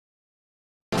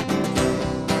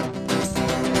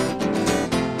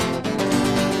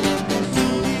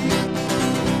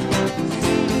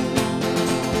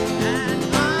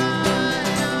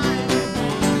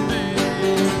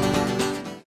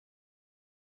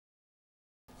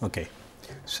Okay.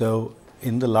 So,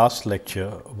 in the last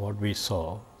lecture what we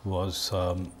saw was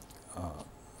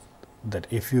that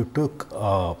if you took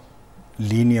a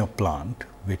linear plant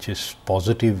which is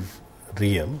positive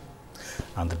real,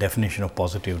 and the definition of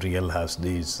positive real has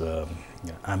these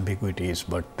ambiguities,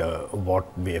 but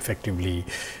what we effectively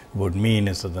would mean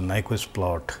is that the Nyquist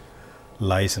plot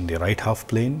lies in the right half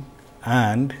plane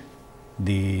and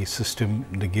the system,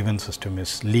 the given system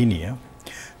is linear.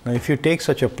 Now, if you take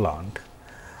such a plant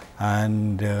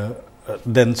and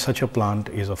then such a plant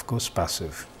is of course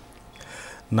passive.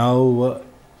 Now,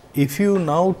 if you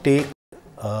now take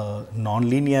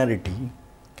nonlinearity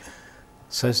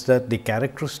such that the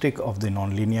characteristic of the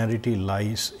nonlinearity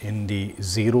lies in the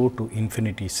 0 to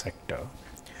infinity sector,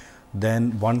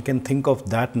 then one can think of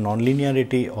that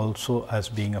nonlinearity also as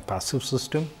being a passive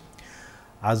system.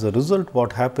 As a result,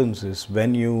 what happens is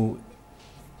when you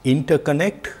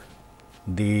interconnect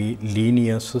the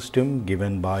linear system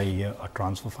given by a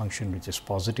transfer function which is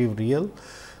positive real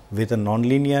with a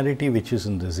nonlinearity which is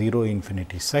in the 0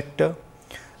 infinity sector,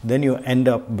 then you end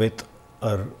up with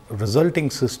a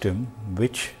resulting system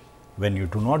which, when you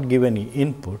do not give any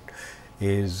input,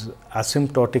 is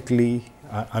asymptotically,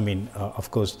 of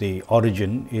course, the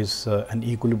origin is an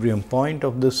equilibrium point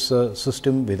of this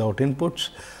system without inputs,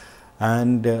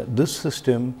 and this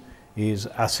system is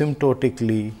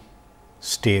asymptotically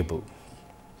stable.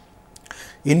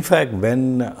 In fact,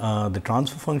 when the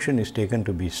transfer function is taken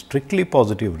to be strictly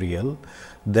positive real,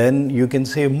 then you can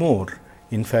say more.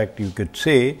 In fact, you could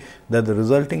say that the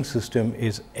resulting system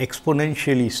is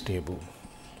exponentially stable.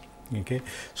 Okay.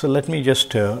 So, let me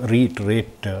just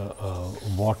reiterate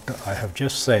what I have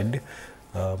just said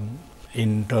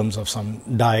in terms of some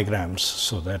diagrams,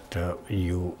 so that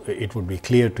it would be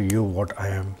clear to you what I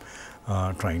am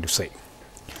trying to say.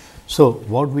 So,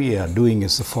 what we are doing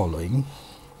is the following.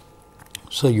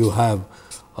 So, you have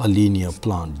a linear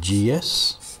plant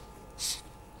GS,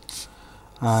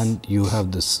 and you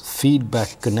have this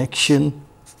feedback connection,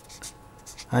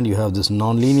 and you have this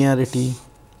nonlinearity.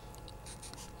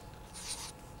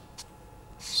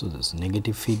 So, this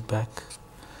negative feedback.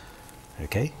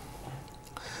 Okay.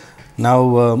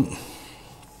 Now,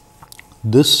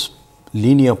 this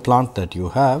linear plant that you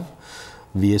have,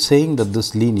 we are saying that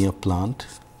this linear plant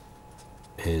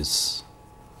is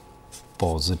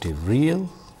positive real.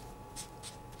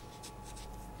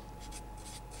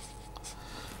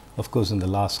 Of course, in the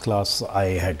last class I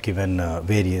had given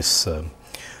various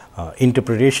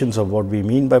interpretations of what we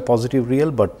mean by positive real,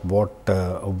 but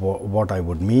what I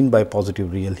would mean by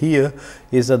positive real here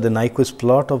is that the Nyquist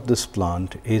plot of this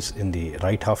plant is in the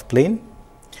right half plane,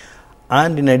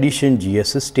 and in addition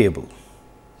GS is stable.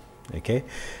 Okay.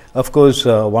 Of course,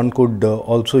 one could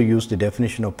also use the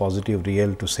definition of positive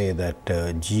real to say that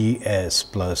GS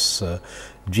plus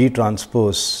G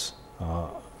transpose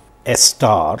S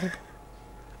star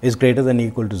is greater than or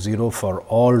equal to 0 for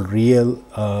all real,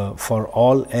 for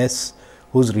all S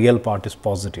whose real part is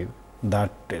positive.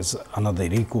 That is another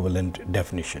equivalent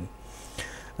definition.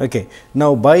 Okay.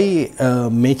 Now, by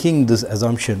making this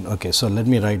assumption, okay, so let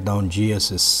me write down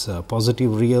GS is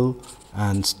positive real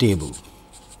and stable.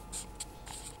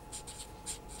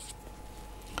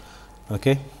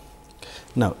 Okay.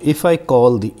 Now, if I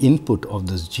call the input of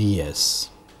this GS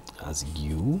as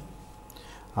U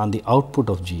and the output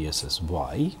of GS as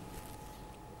Y,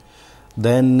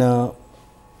 then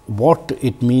what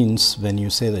it means when you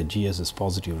say that GS is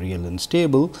positive real and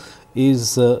stable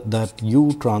is that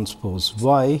U transpose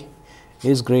Y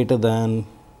is greater than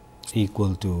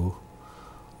equal to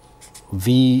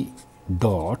V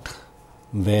dot,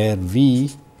 where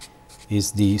V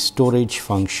is the storage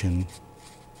function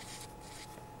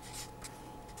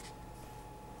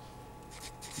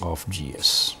of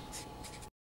GS.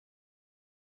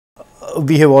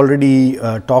 We have already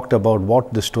talked about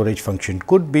what the storage function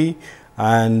could be,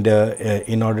 and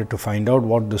in order to find out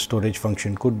what the storage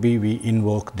function could be, we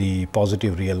invoke the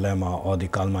positive real lemma or the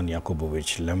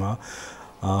Kalman-Yakubovich lemma,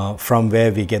 from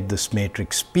where we get this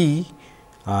matrix P.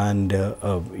 And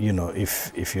you know,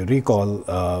 if you recall,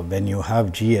 when you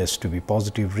have GS to be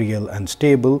positive real and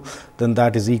stable, then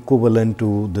that is equivalent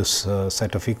to this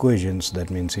set of equations.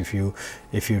 That means, if you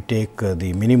take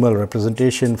the minimal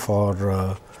representation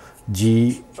for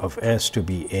G of S to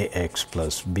be AX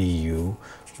plus BU,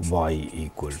 Y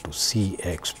equal to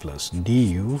CX plus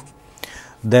DU,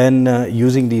 then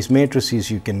using these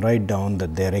matrices you can write down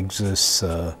that there exists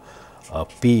a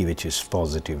P which is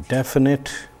positive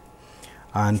definite,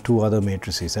 and two other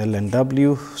matrices L and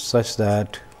W, such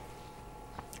that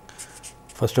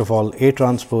first of all A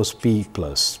transpose P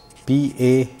plus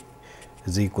PA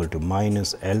is equal to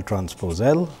minus L transpose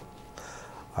L,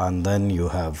 and then you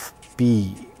have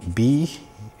P B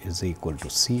is equal to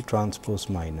C transpose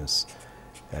minus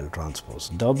L transpose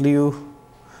W,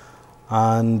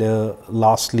 and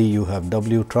lastly you have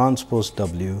W transpose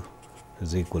W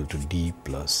is equal to D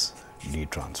plus D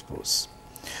transpose.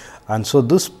 And so,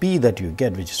 this P that you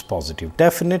get, which is positive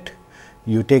definite,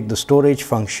 you take the storage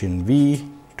function V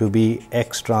to be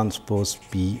x transpose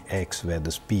P x, where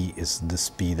this P is this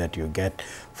P that you get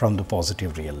from the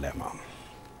positive real lemma.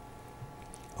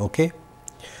 Okay.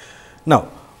 Now,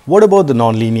 what about the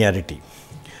nonlinearity?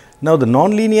 Now, the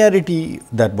nonlinearity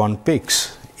that one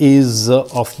picks is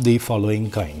of the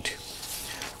following kind.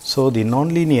 So, the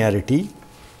nonlinearity,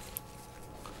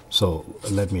 so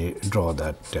let me draw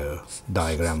that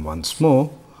diagram once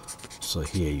more. So,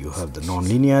 here you have the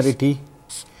nonlinearity,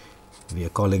 we are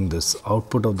calling this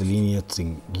output of the linear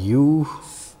thing U,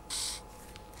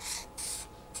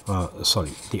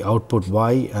 the output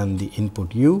Y and the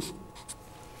input U.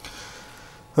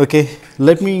 Okay,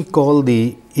 let me call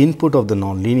the input of the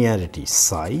nonlinearity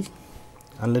psi,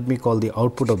 and let me call the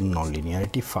output of the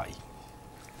nonlinearity phi.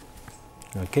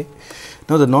 Okay.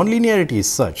 Now, the nonlinearity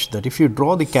is such that if you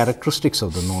draw the characteristics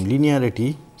of the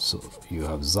nonlinearity, so you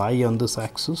have xi on this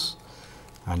axis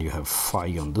and you have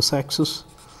phi on this axis,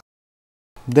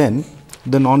 then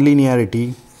the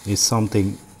nonlinearity is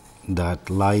something that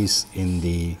lies in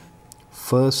the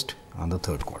first and the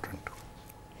third quadrant.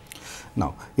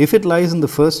 Now, if it lies in the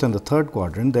first and the third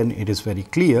quadrant, then it is very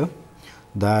clear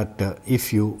that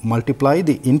if you multiply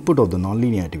the input of the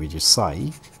nonlinearity, which is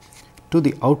psi, to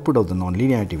the output of the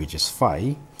nonlinearity, which is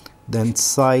phi, then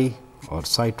psi or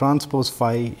psi transpose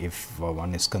phi, if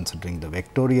one is considering the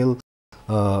vectorial,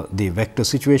 the vector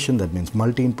situation, that means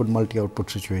multi input multi output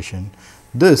situation,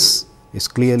 this is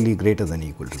clearly greater than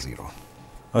equal to 0.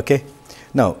 Okay.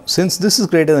 Now, since this is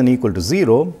greater than equal to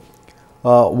 0,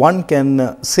 one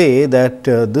can say that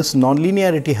this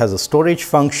nonlinearity has a storage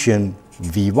function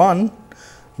V 1,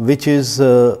 which is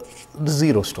the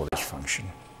 0 storage function.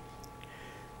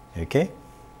 Okay.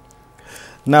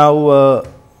 Now,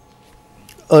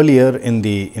 earlier in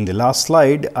the last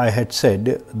slide, I had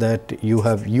said that you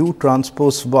have U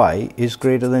transpose Y is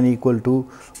greater than equal to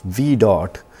V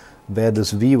dot, where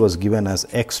this V was given as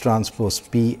x transpose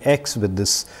P x, with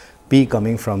this P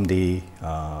coming from the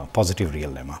positive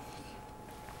real lemma.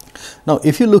 Now,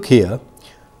 if you look here,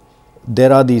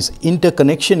 there are these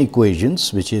interconnection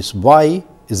equations, which is y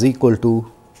is equal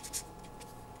to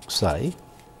psi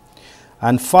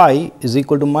and phi is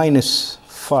equal to minus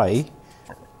phi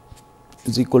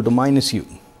is equal to minus u.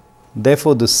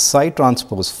 Therefore, this psi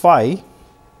transpose phi,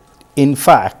 in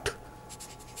fact,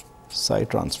 psi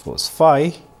transpose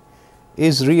phi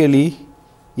is really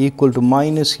equal to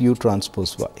minus u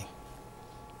transpose y,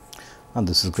 and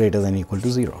this is greater than equal to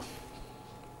 0.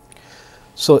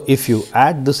 So, if you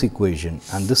add this equation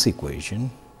and this equation,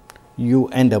 you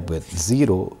end up with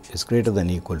 0 is greater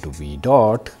than equal to v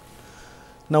dot.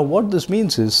 Now, what this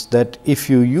means is that if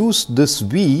you use this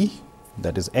v,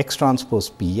 that is x transpose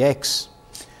p x,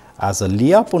 as a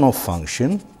Lyapunov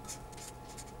function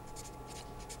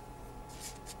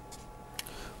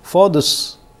for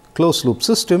this closed loop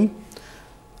system,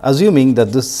 assuming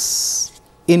that this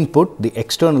input, the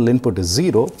external input is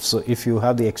 0. So, if you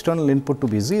have the external input to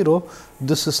be 0,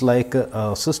 this is like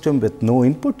a system with no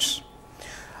inputs,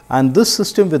 and this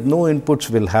system with no inputs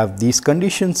will have these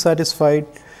conditions satisfied,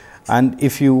 and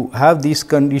if you have these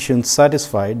conditions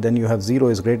satisfied, then you have 0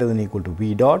 is greater than equal to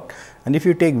v dot, and if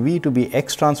you take v to be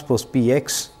x transpose p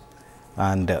x,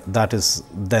 and that is,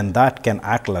 then that can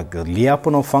act like a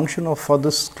Lyapunov function for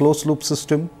this closed loop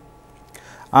system.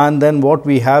 And then what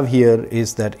we have here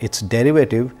is that its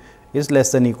derivative is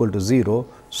less than equal to 0.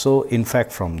 So, in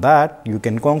fact, from that you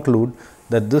can conclude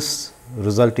that this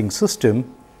resulting system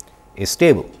is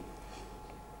stable.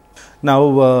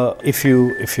 Now, if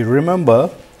you remember,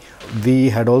 we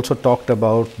had also talked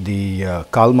about the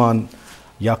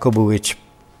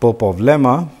Kalman-Yakubovich-Popov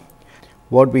lemma.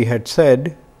 What we had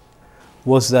said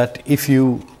was that if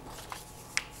you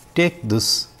take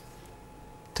this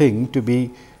thing to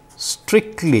be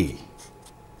strictly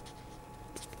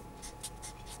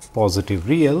positive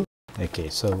real, okay,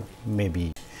 so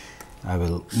maybe I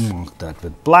will mark that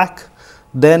with black,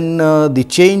 then the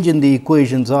change in the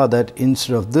equations are that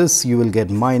instead of this you will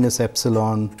get minus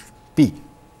epsilon p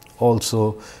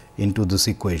also into this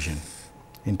equation,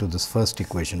 into this first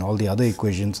equation. All the other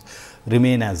equations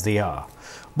remain as they are.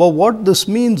 But what this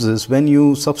means is, when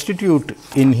you substitute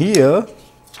in here,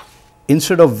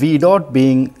 instead of v dot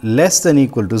being less than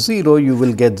equal to 0, you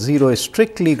will get 0 is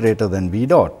strictly greater than v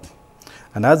dot,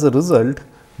 and as a result,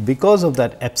 because of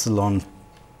that epsilon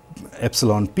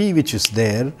p which is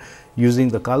there, using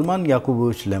the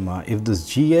Kalman-Yakubovich lemma, if this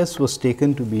GS was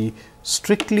taken to be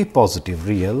strictly positive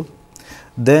real,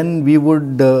 then we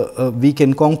would we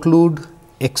can conclude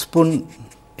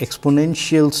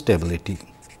exponential stability.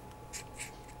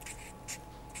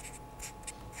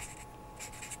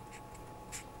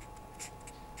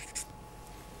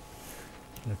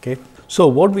 Okay. So,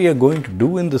 what we are going to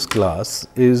do in this class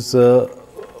is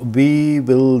we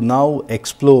will now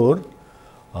explore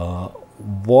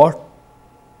what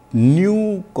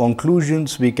new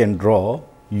conclusions we can draw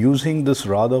using this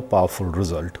rather powerful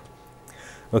result.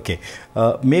 Okay.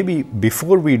 Maybe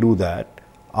before we do that,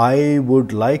 I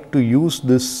would like to use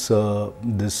this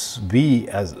this V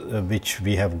as which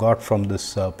we have got from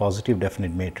this positive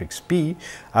definite matrix P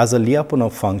as a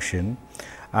Lyapunov function,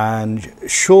 and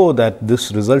show that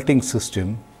this resulting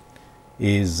system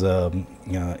is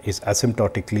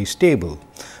asymptotically stable.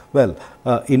 Well,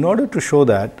 in order to show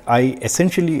that, I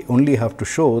essentially only have to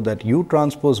show that U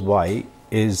transpose Y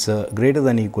is greater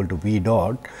than or equal to V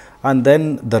dot, and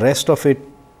then the rest of it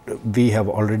we have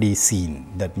already seen.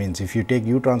 That means, if you take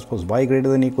U transpose Y greater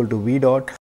than or equal to V dot,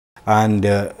 and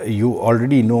you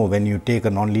already know when you take a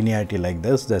nonlinearity like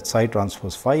this, that psi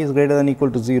transpose phi is greater than or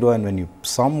equal to 0, and when you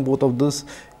sum both of this,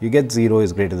 you get 0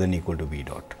 is greater than or equal to V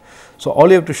dot. So, all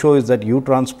you have to show is that U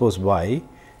transpose Y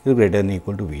is greater than or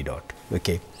equal to V dot.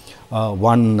 Okay.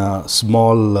 One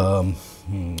small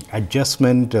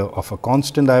adjustment of a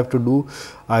constant I have to do.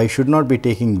 I should not be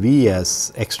taking V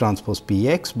as x transpose p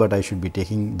x, but I should be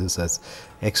taking this as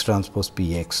x transpose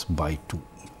p x by 2,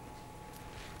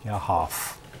 yeah,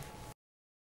 half.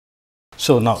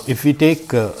 So, now if we take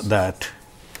that,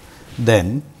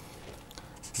 then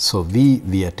so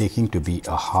we are taking to be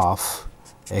a half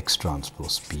x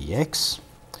transpose p x.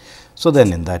 So,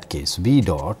 then in that case V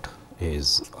dot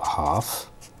is half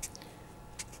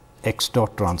x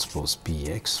dot transpose p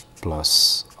x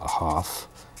plus a half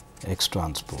x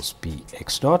transpose p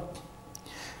x dot,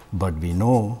 but we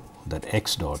know that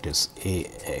x dot is a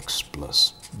x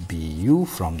plus b u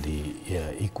from the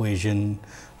equation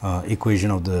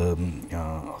of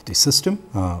the system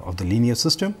of the linear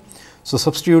system. So,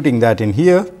 substituting that in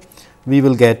here, we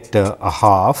will get a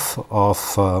half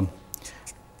of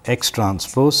x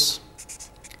transpose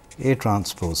a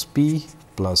transpose p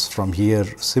plus from here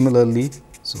similarly.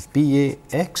 So, p a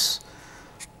x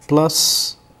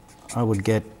plus I would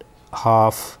get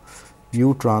half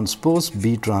u transpose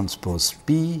b transpose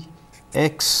p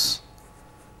x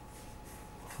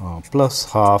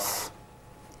plus half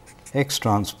x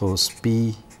transpose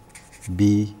p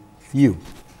b u.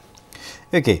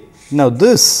 Okay. Now,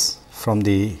 this from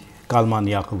the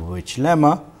Kalman-Yakubovich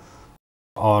lemma,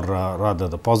 or rather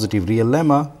the positive real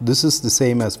lemma, this is the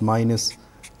same as minus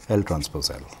L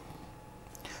transpose L.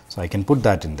 So, I can put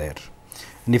that in there,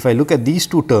 and if I look at these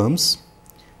two terms,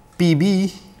 P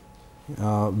b,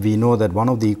 we know that one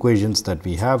of the equations that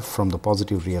we have from the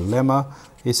positive real lemma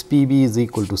is P b is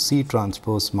equal to C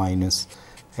transpose minus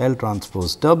L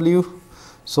transpose W.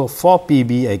 So, for P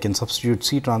b I can substitute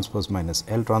C transpose minus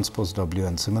L transpose W,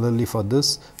 and similarly for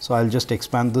this. So, I will just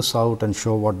expand this out and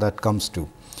show what that comes to.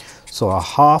 So, a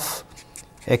half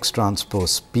x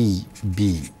transpose P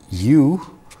b u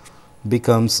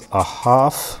becomes a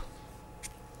half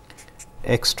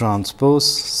x transpose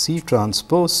C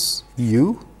transpose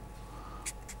u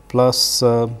plus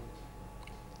or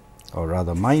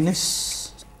rather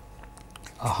minus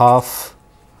a half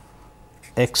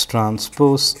x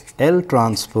transpose L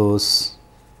transpose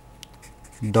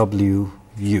W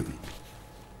u.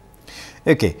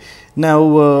 Okay.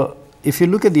 Now, if you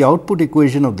look at the output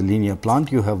equation of the linear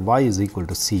plant, you have y is equal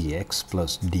to C x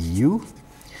plus d u,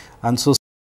 and so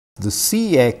the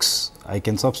C x I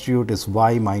can substitute is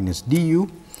y minus d u,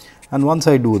 and once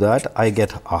I do that, I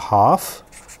get a half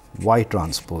y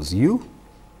transpose u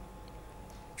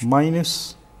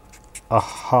minus a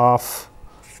half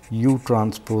u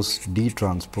transpose d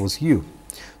transpose u.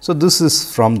 So, this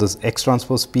is from this x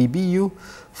transpose p b u.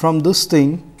 From this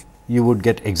thing, you would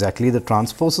get exactly the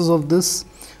transposes of this.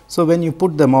 So, when you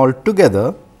put them all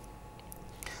together,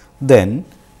 then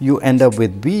you end up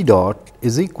with v dot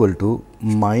is equal to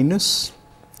minus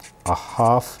a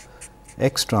half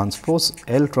x transpose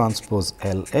L transpose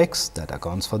L x, that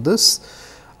accounts for this,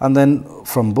 and then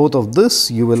from both of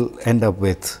this you will end up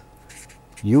with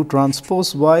u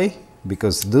transpose y,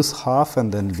 because this half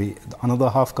and then another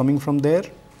half coming from there,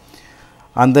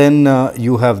 and then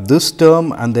you have this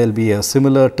term and there will be a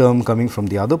similar term coming from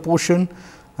the other portion,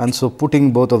 and so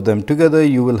putting both of them together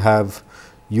you will have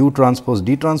u transpose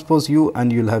d transpose u,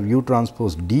 and you will have u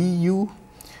transpose d u,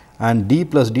 and d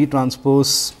plus d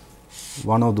transpose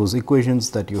one of those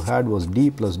equations that you had was D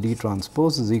plus D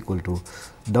transpose is equal to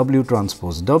W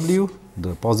transpose W.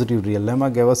 The positive real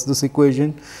lemma gave us this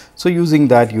equation. So, using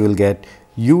that you will get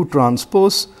U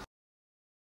transpose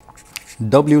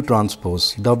W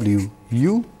transpose W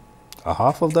U, a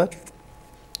half of that.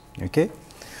 Okay.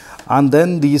 And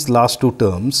then these last two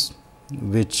terms,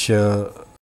 which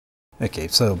okay,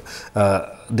 so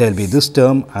there will be this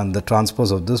term and the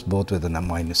transpose of this both with a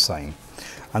minus sign.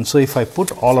 And so, if I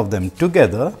put all of them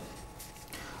together,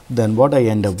 then what I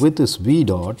end up with is V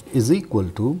dot is equal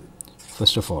to,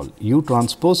 first of all, U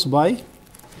transpose Y,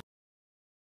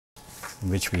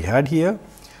 which we had here,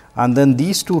 and then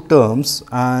these two terms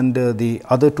and the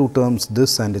other two terms,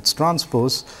 this and its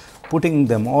transpose, putting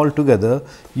them all together,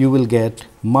 you will get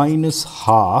minus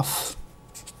half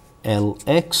L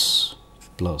x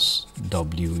plus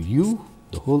W u,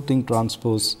 the whole thing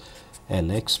transpose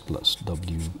L x plus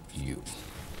W u.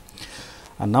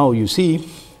 And now, you see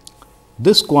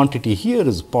this quantity here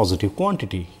is a positive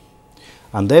quantity,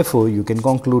 and therefore, you can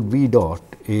conclude V dot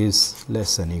is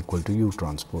less than or equal to U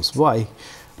transpose Y,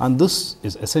 and this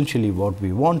is essentially what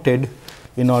we wanted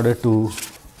in order to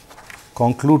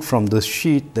conclude from this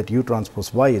sheet that U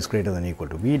transpose Y is greater than or equal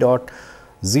to V dot,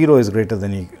 0 is greater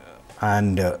than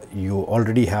and you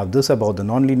already have this about the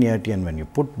nonlinearity, and when you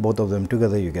put both of them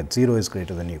together you get 0 is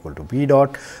greater than or equal to V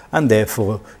dot, and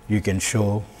therefore, you can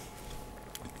show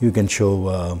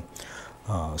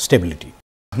stability.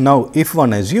 Now, if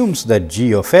one assumes that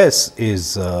G of S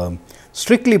is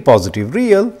strictly positive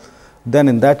real, then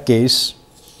in that case,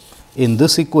 in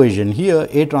this equation here,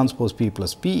 A transpose P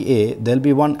plus P A, there will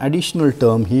be one additional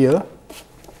term here,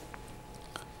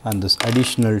 and this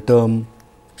additional term,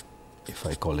 if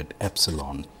I call it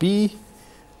epsilon P,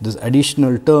 this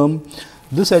additional term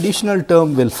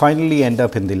will finally end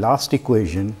up in the last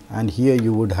equation, and here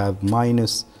you would have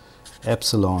minus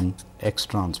epsilon x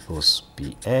transpose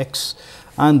P x,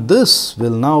 and this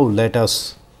will now let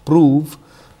us prove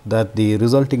that the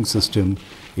resulting system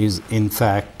is in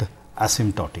fact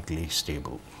asymptotically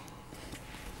stable.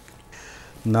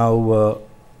 Now,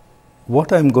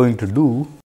 what I am going to do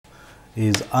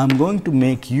is I am going to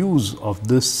make use of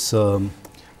this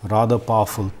rather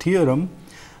powerful theorem,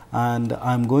 and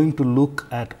I am going to look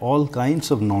at all kinds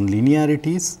of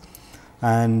nonlinearities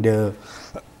and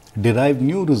derive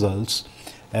new results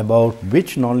about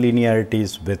which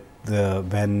nonlinearities with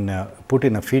when put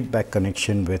in a feedback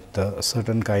connection with a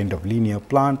certain kind of linear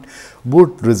plant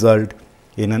would result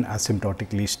in an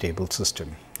asymptotically stable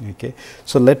system. Okay.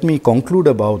 So, let me conclude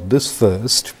about this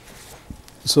first.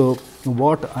 So,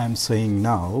 what I am saying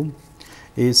now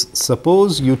is,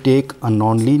 suppose you take a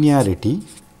nonlinearity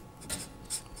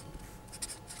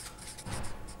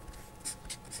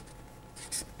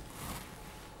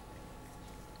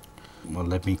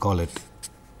let me call it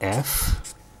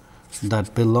F,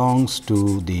 that belongs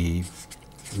to the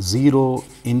 0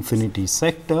 infinity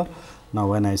sector. Now,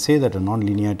 when I say that a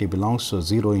nonlinearity belongs to a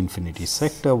 0 infinity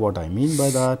sector, what I mean by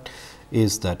that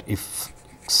is that if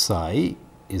psi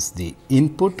is the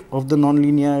input of the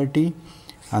nonlinearity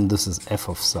and this is f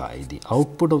of psi, the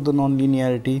output of the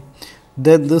nonlinearity,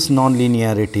 then this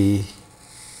nonlinearity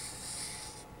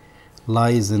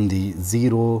lies in the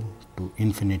 0 to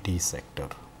infinity sector.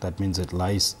 That means, it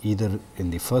lies either in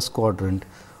the first quadrant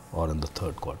or in the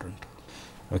third quadrant.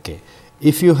 Okay.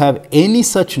 If you have any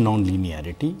such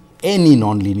nonlinearity, any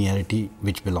nonlinearity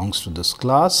which belongs to this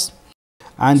class,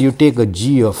 and you take a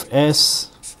G of S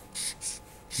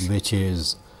which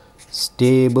is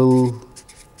stable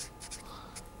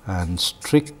and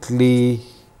strictly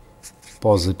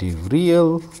positive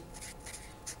real,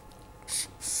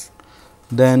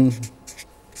 then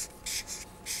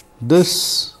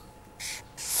this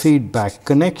feedback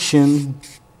connection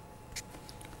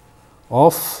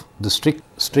of the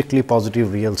strictly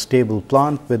positive real stable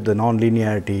plant with the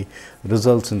nonlinearity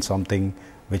results in something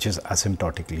which is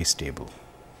asymptotically stable.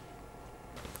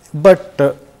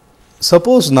 But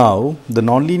suppose now the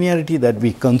nonlinearity that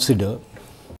we consider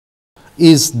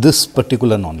is this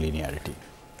particular nonlinearity.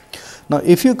 Now,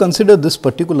 if you consider this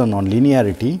particular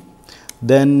nonlinearity,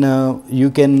 then you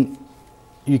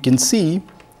can see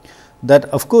that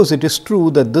of course, it is true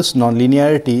that this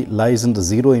nonlinearity lies in the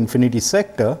 0 infinity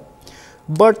sector,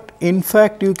 but in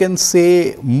fact, you can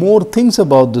say more things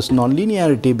about this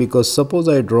nonlinearity, because suppose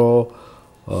I draw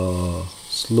a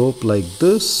slope like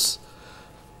this,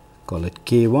 call it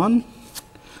k 1,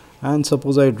 and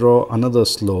suppose I draw another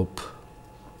slope,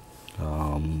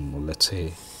 let us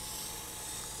say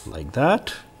like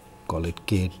that, call it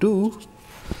k 2,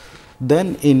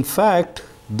 then in fact,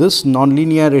 this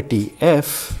nonlinearity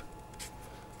f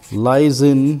lies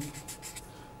in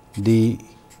the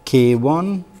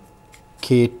K1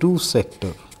 K2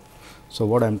 sector. So,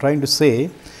 what I am trying to say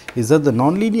is that the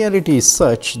nonlinearity is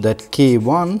such that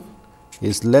K1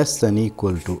 is less than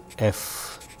equal to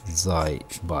f xi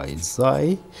by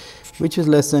xi, which is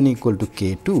less than equal to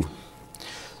K2.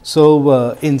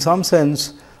 So, in some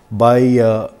sense,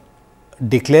 by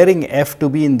declaring f to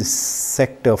be in this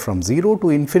sector from 0 to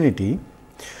infinity,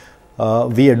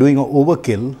 we are doing an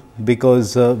overkill,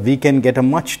 because we can get a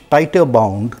much tighter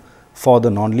bound for the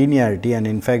nonlinearity, and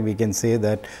in fact, we can say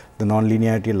that the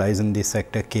nonlinearity lies in the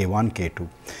sector K1 K2.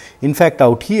 In fact,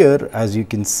 out here, as you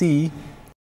can see,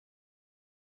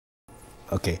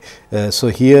 okay, so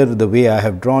here the way I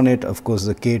have drawn it, of course,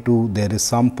 the K2, there is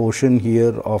some portion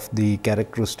here of the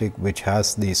characteristic which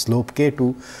has the slope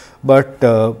K2, but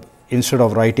instead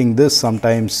of writing this,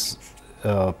 sometimes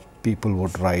people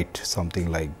would write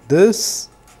something like this,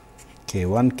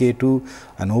 K1 K2,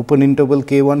 an open interval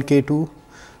K1 K2.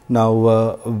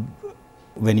 Now,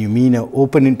 when you mean an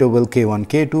open interval K1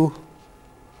 K2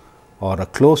 or a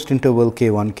closed interval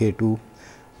K1 K2,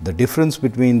 the difference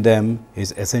between them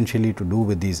is essentially to do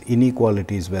with these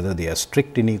inequalities, whether they are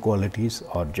strict inequalities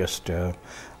or just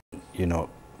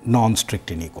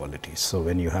non-strict inequalities. So,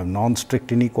 when you have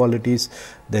non-strict inequalities,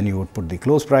 then you would put the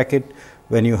closed bracket.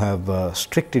 When you have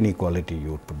strict inequality,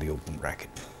 you would put the open bracket.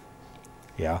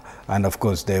 Yeah, and of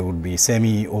course, there would be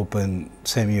semi-open,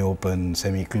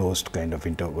 semi-closed kind of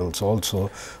intervals also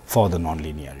for the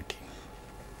nonlinearity.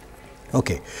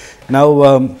 Okay.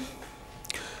 Now,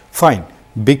 fine,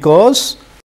 because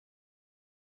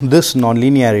this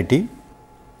nonlinearity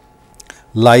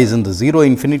lies in the 0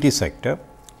 infinity sector,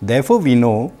 therefore, we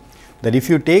know that if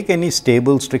you take any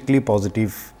stable strictly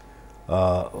positive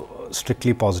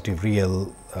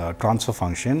real transfer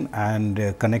function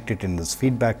and connect it in this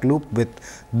feedback loop with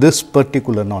this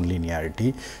particular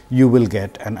nonlinearity, you will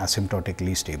get an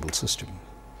asymptotically stable system.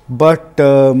 But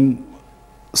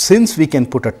since we can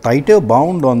put a tighter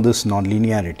bound on this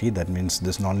nonlinearity, that means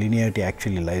this nonlinearity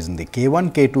actually lies in the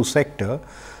K1 K2 sector,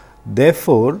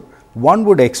 therefore, one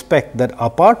would expect that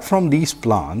apart from these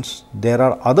plans, there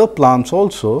are other plans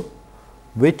also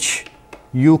which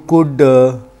you could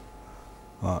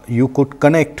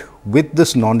connect with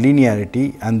this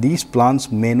nonlinearity, and these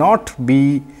plans may not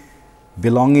be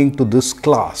belonging to this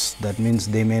class. That means,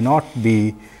 they may not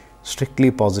be strictly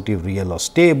positive real or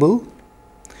stable,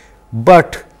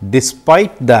 but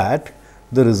despite that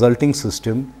the resulting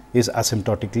system is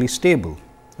asymptotically stable.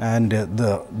 And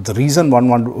the reason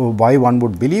why one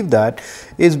would believe that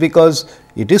is because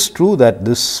it is true that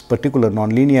this particular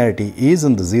nonlinearity is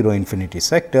in the 0 infinity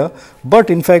sector, but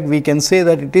in fact, we can say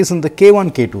that it is in the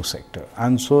K1 K2 sector.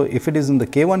 And so, if it is in the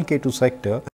K1 K2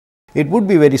 sector, it would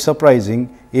be very surprising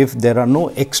if there are no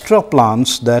extra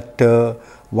plans that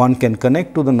one can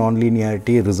connect to the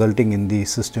nonlinearity, resulting in the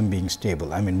system being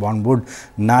stable. I mean, one would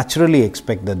naturally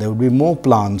expect that there would be more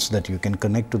plans that you can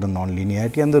connect to the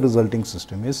nonlinearity, and the resulting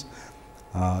system is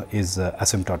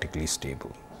asymptotically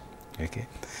stable. Okay.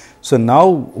 So, now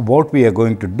what we are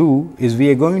going to do is we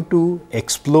are going to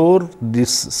explore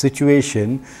this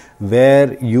situation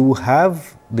where you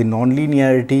have the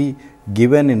nonlinearity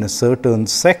given in a certain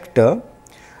sector,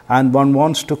 and one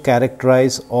wants to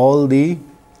characterize all the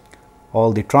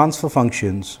transfer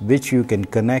functions which you can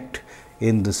connect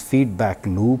in this feedback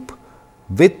loop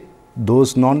with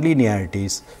those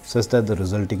nonlinearities, such that the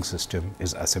resulting system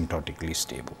is asymptotically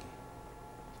stable.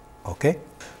 Okay.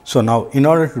 So, now in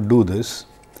order to do this,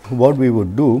 what we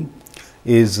would do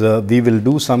is we will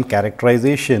do some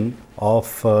characterization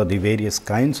of the various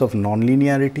kinds of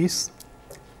nonlinearities.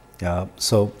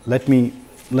 So, let me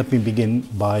begin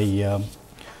by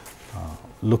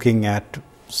looking at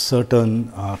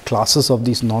certain classes of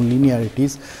these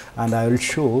nonlinearities, and I will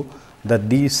show that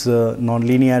these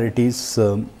nonlinearities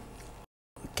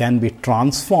can be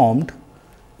transformed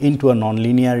into a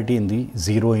nonlinearity in the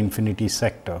 0 infinity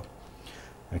sector.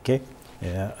 Okay.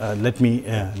 Let me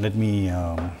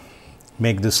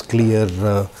make this clear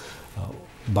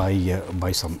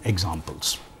by some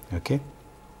examples. Okay.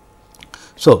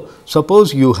 So,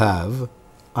 suppose you have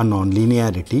a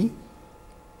nonlinearity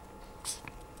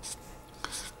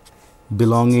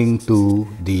belonging to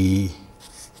the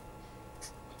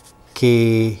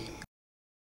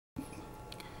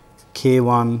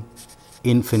K1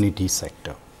 infinity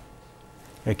sector.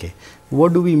 Okay.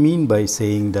 What do we mean by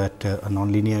saying that a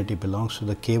nonlinearity belongs to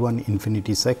the K1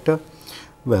 infinity sector?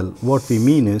 Well, what we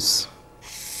mean is,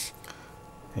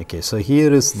 okay, so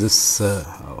here is this,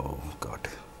 oh God,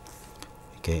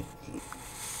 okay,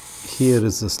 here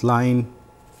is this line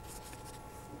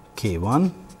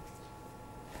K1.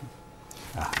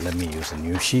 Let me use a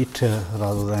new sheet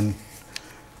rather than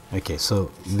Okay, so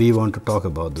we want to talk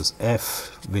about this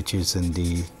f, which is in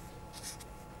the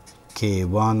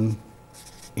K1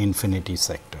 infinity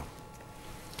sector.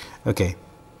 Okay,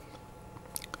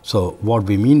 so what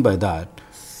we mean by that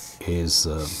is,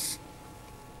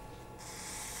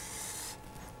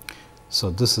 so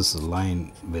this is a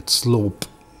line with slope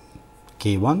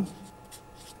K1,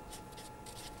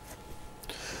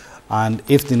 and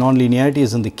if the nonlinearity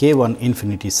is in the K1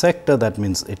 infinity sector, that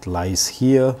means it lies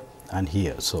here and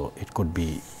here. So, it could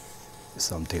be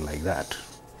something like that.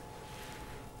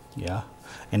 Yeah.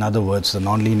 In other words, the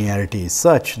nonlinearity is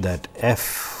such that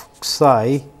f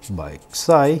psi by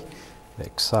psi, where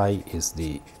psi is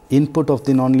the input of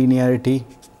the nonlinearity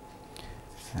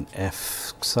and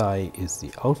f psi is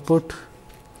the output.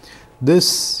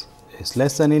 This is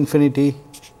less than infinity,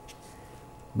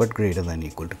 but greater than or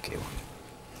equal to K1.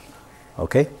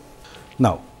 Okay.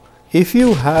 Now, if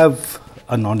you have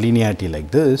a nonlinearity like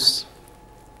this,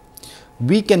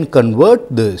 we can convert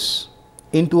this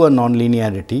into a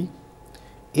nonlinearity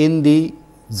in the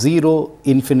 0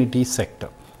 infinity sector.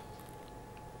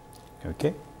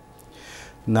 Okay.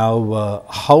 Now,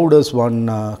 how does one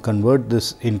convert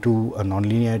this into a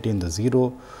nonlinearity in the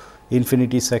 0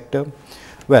 infinity sector?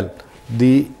 Well,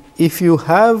 if you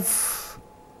have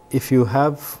a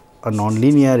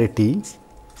nonlinearity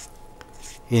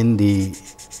in the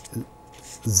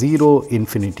 0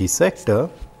 infinity sector,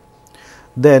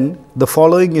 then the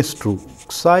following is true: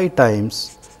 psi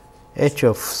times h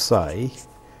of psi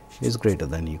is greater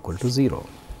than or equal to 0.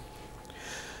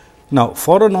 Now,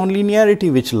 for a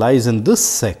nonlinearity which lies in this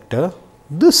sector,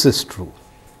 this is true,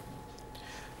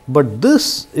 but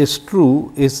this is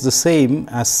true is the same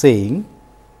as saying,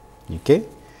 okay,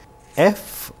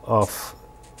 f of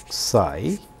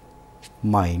psi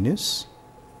minus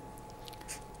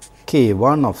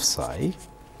K1 of psi.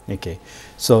 Okay.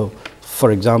 So,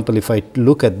 for example, if I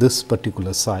look at this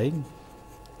particular psi,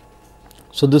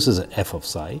 so this is a f of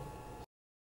psi,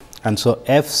 and so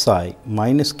f psi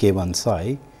minus K1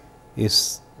 psi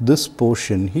is this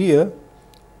portion here,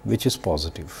 which is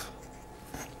positive.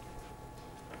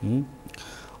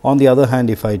 On the other hand,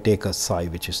 if I take a psi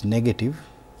which is negative,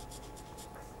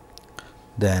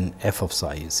 then f of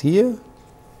psi is here,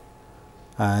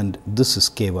 and this is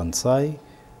K1 psi,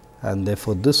 and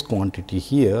therefore, this quantity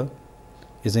here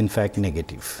is in fact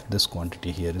negative. This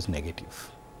quantity here is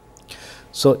negative.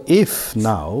 So, if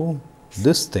now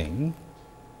this thing,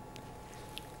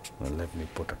 well, let me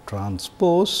put a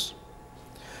transpose,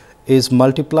 is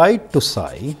multiplied to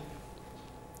psi,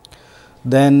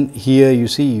 then here you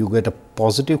see you get a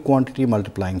positive quantity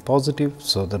multiplying positive.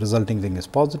 So, the resulting thing is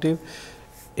positive.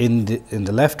 In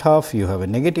the left half, you have a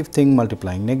negative thing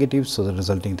multiplying negative. So, the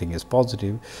resulting thing is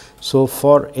positive. So,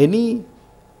 for any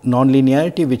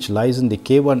nonlinearity which lies in the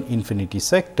K1 infinity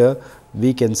sector,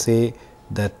 we can say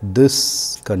that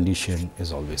this condition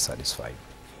is always satisfied.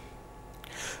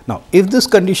 Now, if this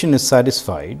condition is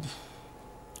satisfied,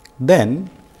 then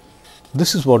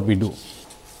this is what we do.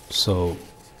 So,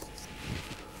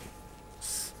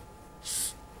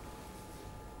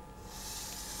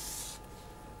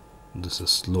 this is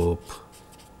slope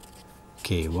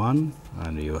K1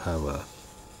 and you have a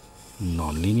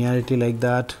nonlinearity like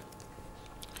that,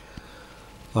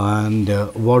 and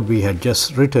what we had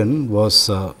just written was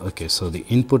okay. So, the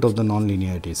input of the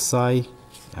nonlinearity is psi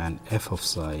and f of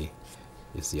psi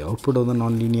is the output of the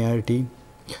nonlinearity.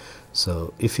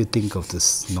 So, if you think of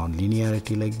this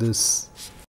nonlinearity like this,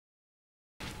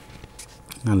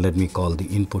 and let me call the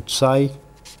input psi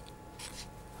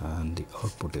and the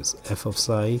output is f of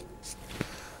psi,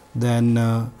 then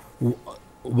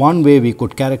one way we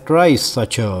could characterize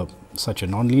such a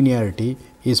nonlinearity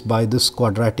is by this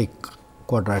quadratic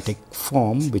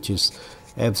form, which is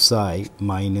f psi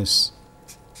minus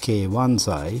K1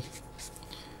 psi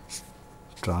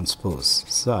transpose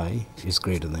psi is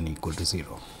greater than or equal to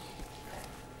 0.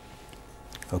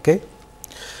 Okay.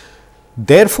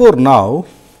 Therefore, now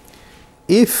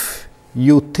if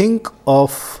you think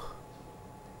of,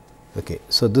 okay,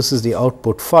 so this is the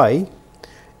output phi.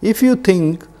 If you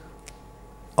think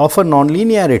of a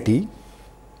nonlinearity,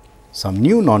 some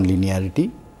new nonlinearity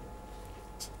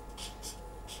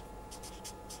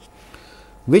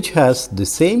which has the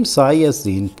same psi as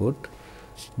the input,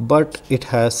 but it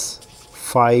has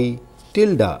phi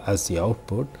tilde as the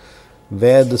output,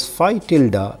 where this phi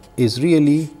tilde is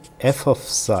really f of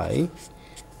psi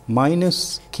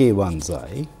minus K1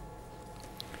 psi,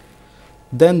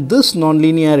 then this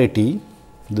nonlinearity,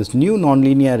 this new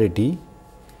nonlinearity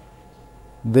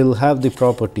will have the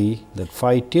property that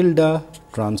phi tilde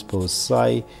transpose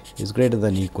psi is greater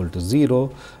than or equal to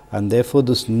 0, and therefore,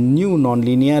 this new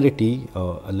nonlinearity,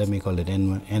 let me call it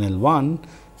NL1,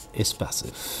 is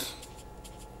passive.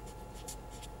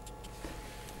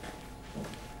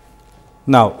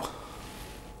 Now,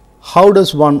 how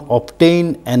does one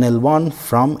obtain NL1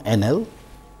 from NL?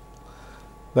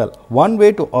 Well, one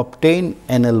way to obtain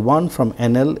NL1 from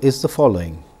NL is the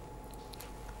following.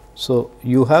 So,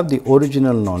 you have the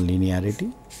original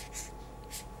nonlinearity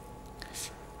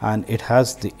and it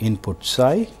has the input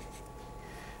psi,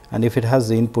 and if it has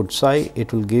the input psi,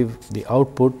 it will give the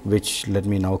output, which let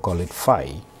me now call it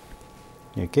phi.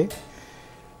 Okay.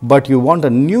 But you want a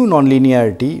new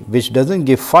nonlinearity which does not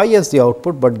give phi as the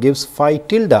output, but gives phi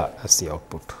tilde as the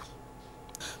output.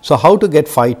 So, how to get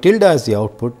phi tilde as the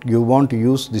output? You want to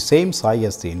use the same psi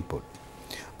as the input.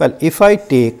 Well, if I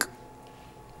take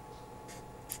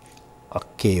a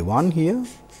k 1 here,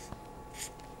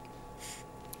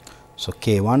 so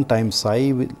k 1 times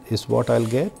psi is what I will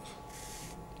get.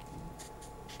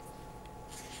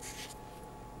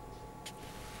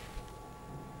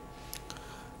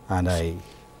 And I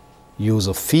use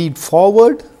a feed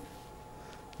forward,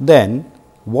 then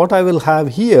what I will have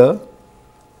here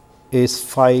is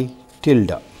phi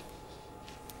tilde,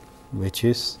 which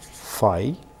is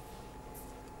phi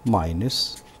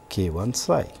minus k 1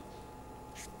 psi.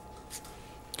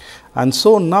 And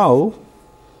so, now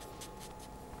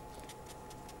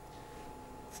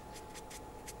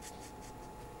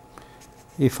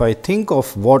if I think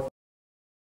of what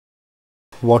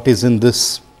is in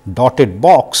this dotted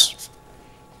box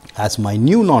as my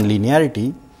new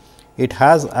nonlinearity, it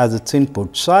has as its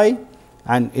input psi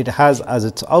and it has as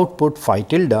its output phi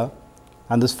tilde,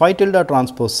 and this phi tilde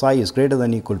transpose psi is greater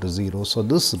than or equal to 0. So,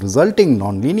 this resulting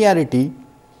nonlinearity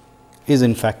is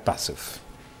in fact passive.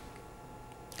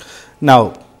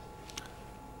 Now,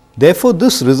 therefore,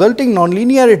 this resulting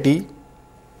nonlinearity,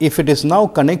 if it is now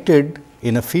connected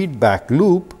in a feedback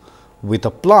loop with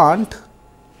a plant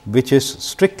which is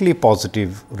strictly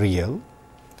positive real,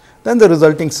 then the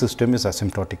resulting system is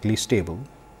asymptotically stable.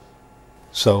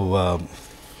 So,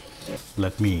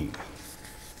 let me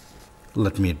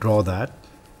draw that.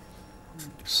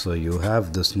 So, you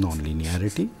have this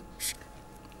nonlinearity.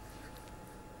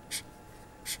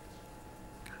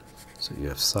 So, you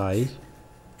have psi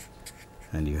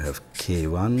and you have k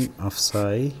 1 of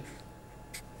psi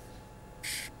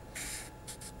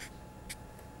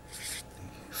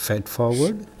fed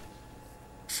forward.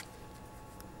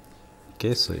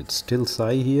 Okay, so, it is still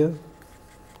psi here.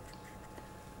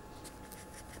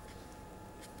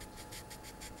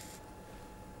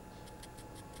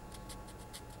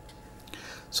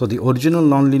 So, the original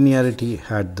nonlinearity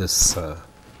had this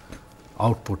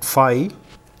output phi,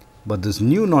 but this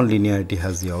new nonlinearity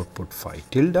has the output phi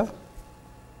tilde.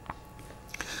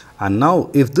 And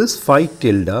now, if this phi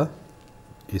tilde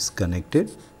is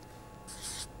connected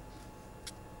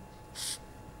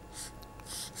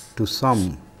to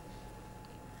some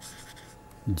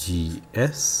G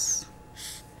s,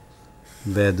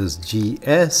 where this G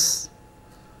s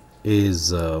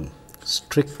is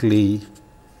strictly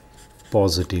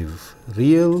positive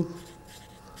real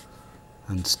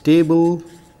and stable,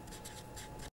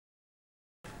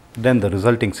 then the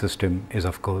resulting system is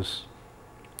of course,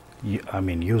 I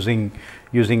mean using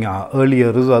our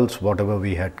earlier results, whatever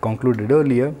we had concluded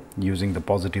earlier, using the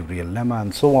positive real lemma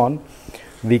and so on,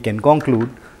 we can conclude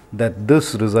that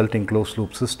this resulting closed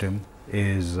loop system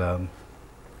is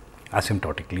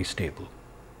asymptotically stable.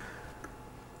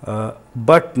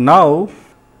 But now,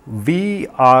 we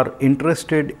are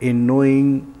interested in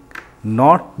knowing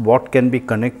not what can be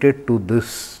connected to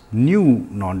this new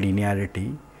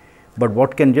nonlinearity, but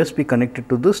what can just be connected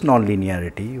to this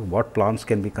nonlinearity, what plants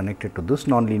can be connected to this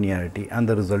nonlinearity, and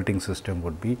the resulting system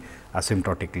would be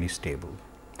asymptotically stable.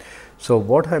 So,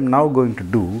 what I am now going to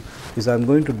do is I am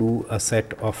going to do a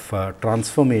set of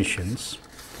transformations,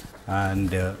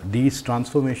 and these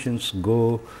transformations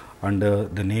go under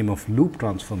the name of loop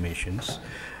transformations.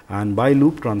 And by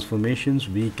loop transformations,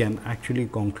 we can actually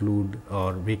conclude,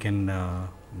 or we can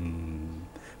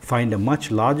find a much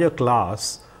larger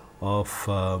class of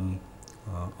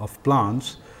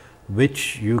plants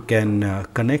which you can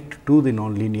connect to the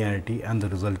nonlinearity, and the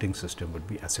resulting system would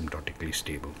be asymptotically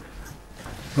stable.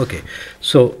 Okay.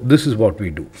 So, this is what we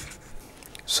do.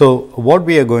 So, what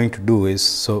we are going to do is,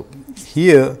 so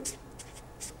here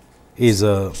is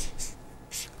a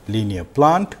linear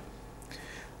plant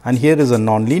and here is a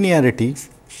nonlinearity,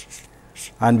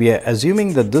 and we are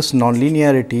assuming that this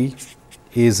nonlinearity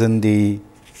is in the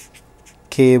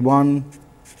k 1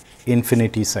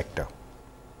 infinity sector.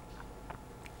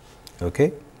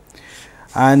 Okay.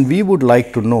 And we would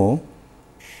like to know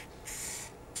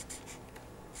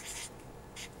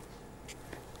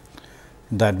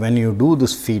that when you do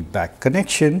this feedback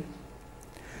connection,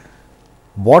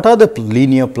 what are the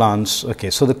linear plans? Okay,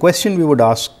 so the question we would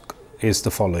ask is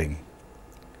the following: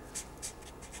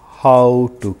 how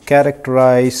to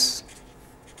characterize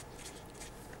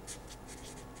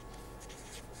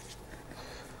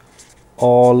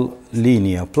all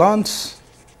linear plans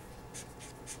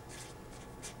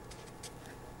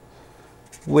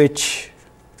which,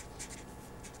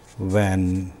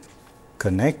 when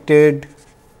connected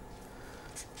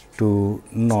to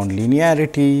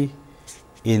nonlinearity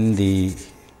in the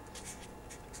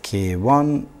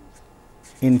K1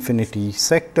 infinity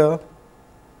sector,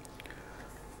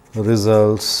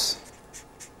 results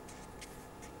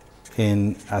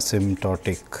in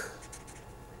asymptotic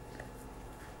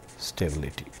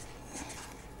stability.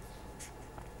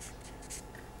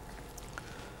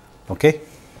 Okay.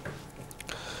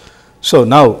 So,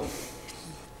 now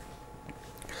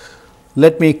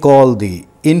let me call the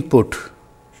input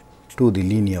to the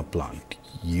linear plant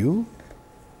u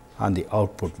and the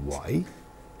output y,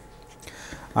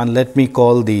 and let me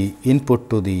call the input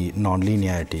to the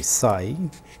nonlinearity psi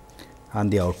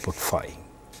and the output phi.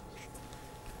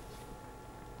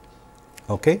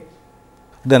 Okay.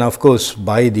 Then of course,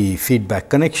 by the feedback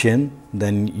connection,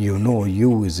 then you know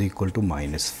u is equal to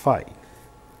minus phi.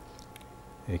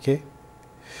 Okay.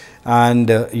 And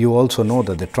you also know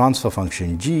that the transfer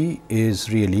function g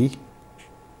is really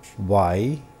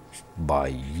y by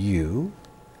u,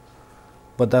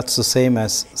 but that is the same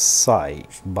as psi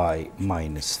by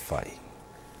minus phi.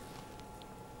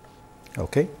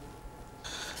 Okay.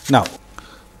 Now,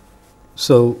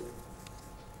 so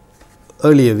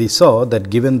earlier we saw that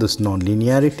given this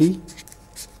nonlinearity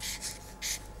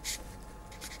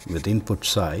with input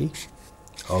psi,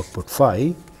 output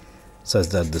phi, such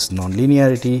that this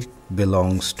nonlinearity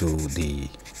belongs to the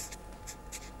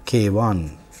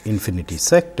K1 infinity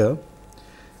sector,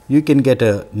 you can get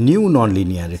a new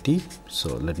nonlinearity.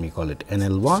 So, let me call it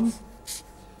NL1,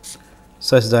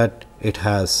 such that it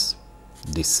has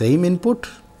the same input,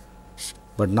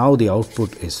 but now the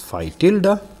output is phi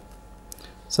tilde,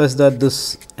 such that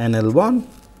this NL1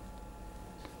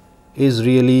 is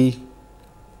really,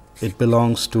 it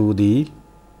belongs to the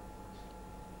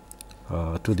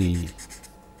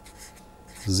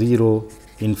 0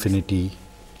 infinity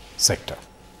sector.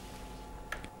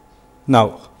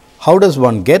 Now, how does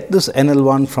one get this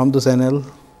NL1 from this NL?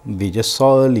 We just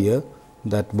saw earlier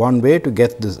that one way to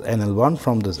get this NL1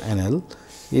 from this NL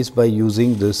is by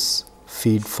using this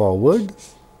feed forward,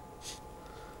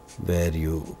 where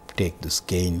you take this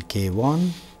gain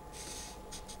K1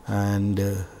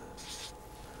 and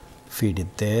feed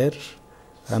it there,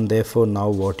 and therefore, now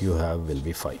what you have will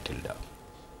be phi tilde.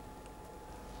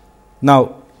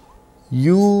 Now,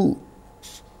 you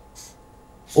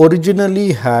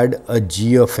originally had a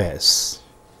G of S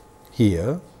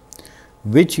here,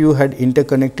 which you had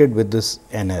interconnected with this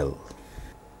NL.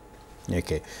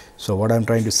 Okay. So, what I am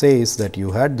trying to say is that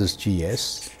you had this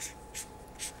GS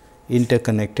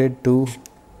interconnected to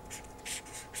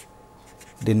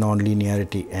the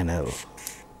nonlinearity NL.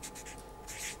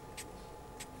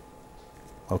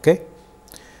 Okay.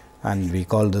 And we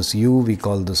call this u, we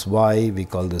call this y, we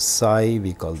call this psi,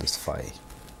 we call this phi.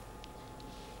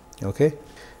 Okay.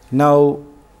 Now,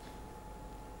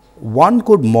 one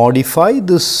could modify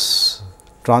this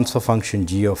transfer function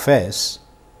g of s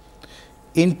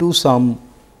into some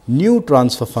new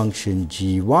transfer function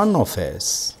g1 of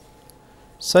s,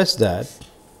 such that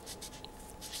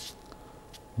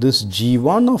this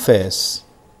g1 of s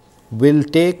will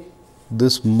take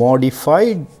this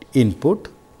modified input,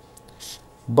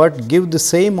 but give the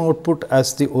same output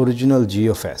as the original g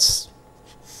of s.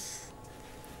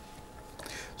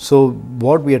 So,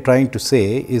 what we are trying to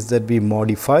say is that we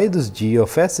modify this g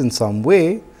of s in some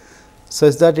way,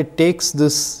 such that it takes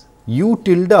this u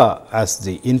tilde as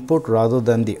the input rather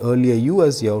than the earlier u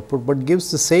as the output, but gives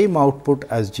the same output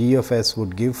as g of s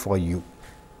would give for u.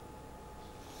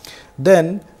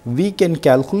 Then we can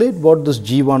calculate what this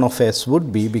g1 of s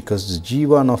would be, because this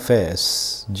g1 of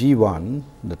s, g1,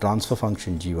 the transfer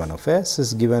function g1 of s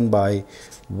is given by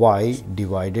y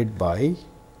divided by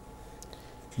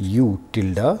u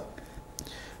tilde,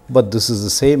 but this is the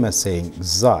same as saying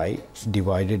xi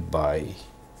divided by,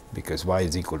 because y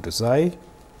is equal to xi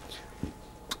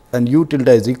and u tilde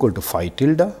is equal to phi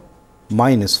tilde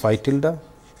minus phi tilde.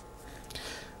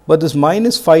 But this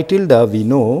minus phi tilde we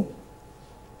know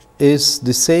is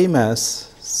the same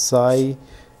as psi,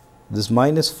 this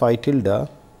minus phi tilde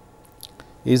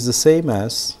is the same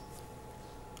as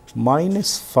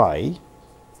minus phi.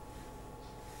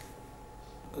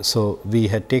 So, we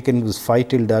had taken this phi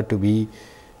tilde to be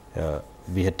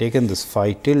we had taken this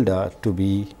phi tilde to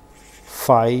be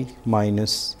phi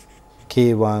minus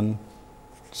k1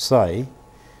 psi.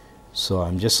 So, I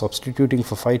am just substituting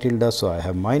for phi tilde. So, I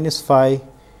have minus phi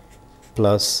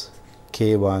plus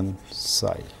k1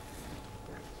 psi.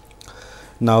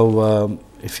 Now,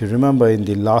 if you remember in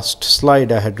the last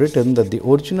slide, I had written that the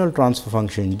original transfer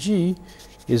function g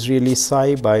is really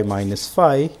psi by minus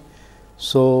phi.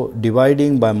 So,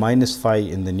 dividing by minus phi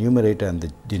in the numerator and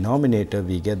the denominator,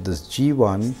 we get this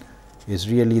g1 is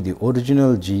really the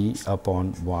original g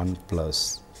upon 1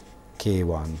 plus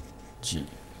k1 g.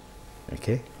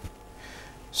 Okay.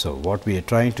 So, what we are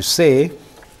trying to say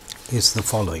is the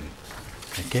following.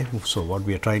 Okay. So, what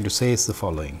we are trying to say is the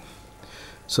following.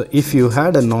 So, if you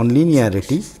had a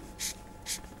nonlinearity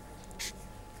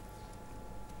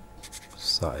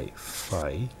psi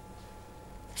phi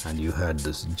and you had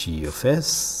this g of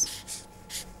s,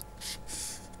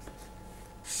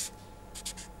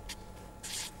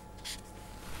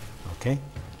 okay,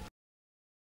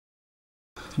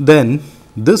 then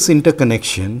this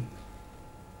interconnection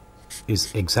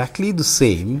is exactly the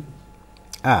same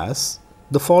as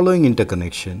the following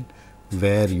interconnection,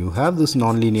 where you have this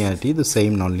nonlinearity, the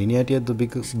same nonlinearity at the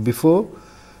before.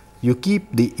 You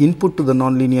keep the input to the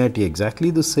nonlinearity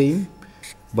exactly the same,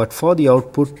 but for the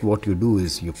output what you do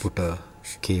is you put a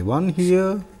k1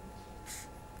 here,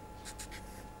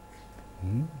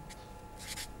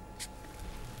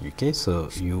 okay. So,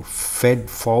 you fed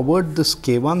forward this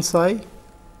k1 psi,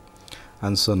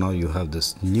 and so now you have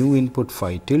this new input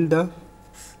phi tilde.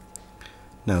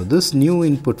 Now, this new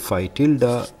input phi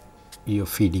tilde you are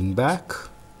feeding back,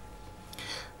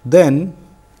 then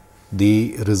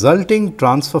the resulting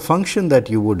transfer function that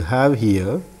you would have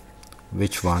here,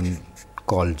 which one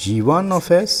called g1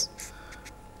 of s,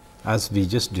 as we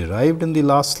just derived in the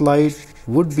last slide,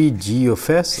 would be g of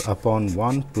s upon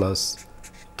 1 plus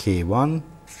k1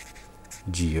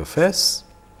 g of s.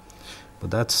 But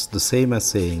that is the same as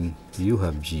saying you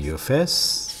have g of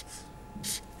s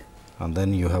and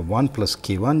then you have 1 plus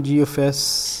k1 g of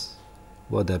s.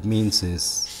 What that means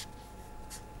is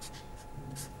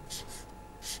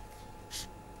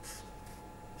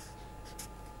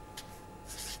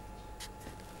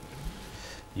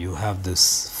you have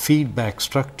this feedback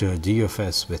structure g of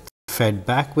s with fed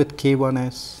back with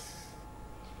k1s,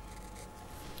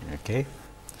 okay,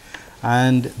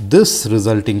 and this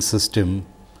resulting system.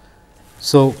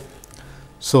 So,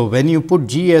 when you put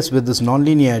Gs with this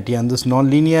nonlinearity, and this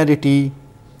nonlinearity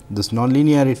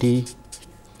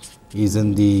is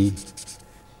in the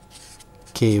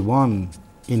k1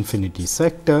 infinity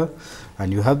sector,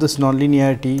 and you have this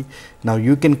nonlinearity. Now,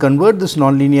 you can convert this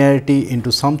nonlinearity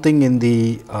into something in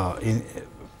the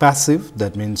passive.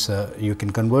 That means, you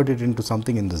can convert it into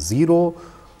something in the 0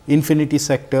 infinity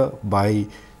sector by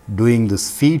doing this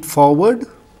feed forward.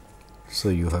 So,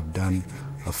 you have done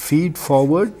a feed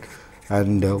forward,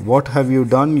 and what have you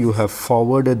done? You have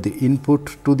forwarded the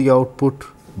input to the output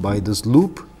by this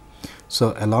loop.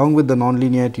 So, along with the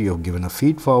nonlinearity, you have given a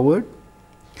feed forward,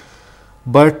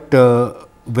 but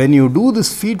when you do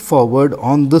this feed forward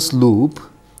on this loop,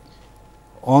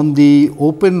 on the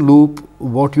open loop,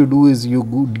 what you do is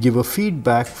you give a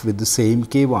feedback with the same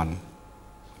k1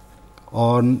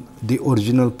 on the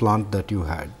original plant that you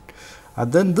had,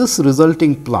 and then this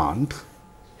resulting plant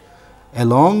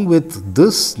along with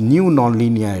this new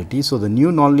nonlinearity. So, the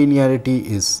new nonlinearity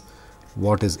is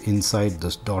what is inside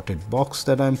this dotted box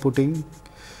that I am putting,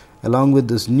 along with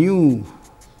this new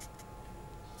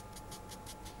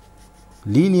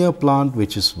linear plant,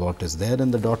 which is what is there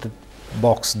in the dotted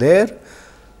box there.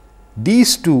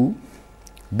 These two,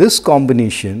 this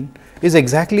combination is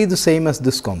exactly the same as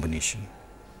this combination.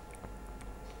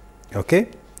 Okay.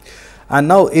 And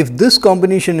now, if this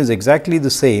combination is exactly the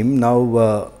same,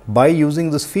 now by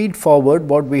using this feed forward,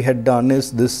 what we had done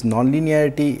is this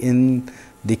nonlinearity in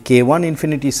the k1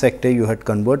 infinity sector, you had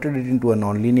converted it into a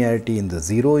nonlinearity in the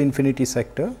 0 infinity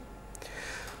sector.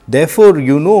 Therefore,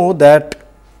 you know that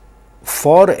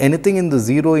for anything in the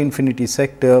 0 infinity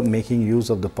sector, making use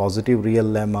of the positive real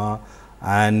lemma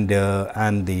and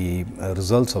the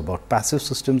results about passive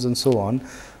systems and so on,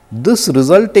 this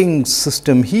resulting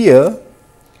system here,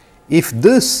 if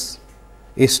this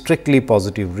is strictly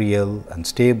positive real and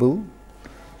stable,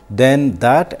 then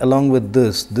that along with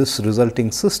this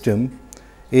resulting system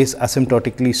is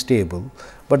asymptotically stable.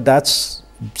 But that's,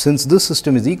 since this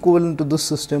system is equivalent to this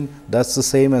system, that is the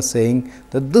same as saying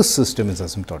that this system is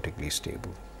asymptotically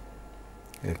stable.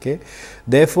 Okay.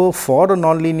 Therefore, for a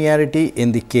nonlinearity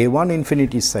in the k1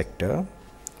 infinity sector,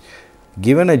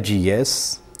 given a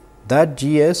Gs, that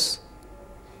Gs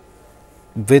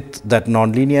with that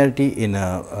nonlinearity in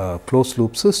a closed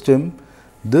loop system,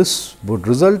 this would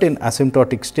result in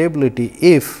asymptotic stability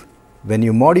if when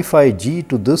you modify G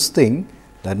to this thing,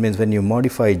 that means when you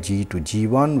modify G to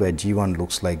G1, where G1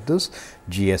 looks like this,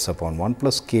 Gs upon 1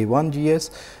 plus K1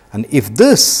 Gs, and if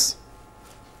this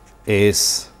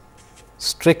is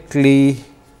strictly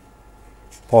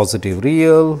positive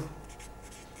real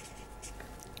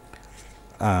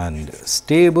and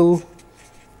stable,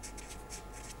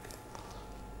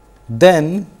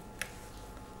 then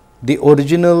the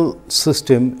original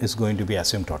system is going to be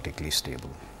asymptotically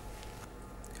stable.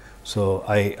 So,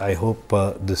 I hope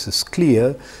this is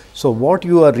clear. So, what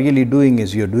you are really doing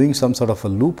is you are doing some sort of a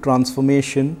loop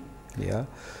transformation. Yeah.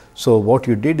 So, what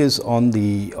you did is on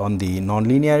the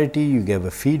nonlinearity you gave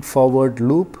a feed forward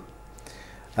loop,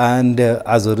 and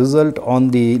as a result on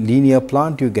the linear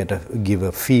plant you give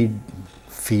a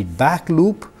feedback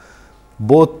loop.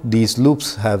 Both these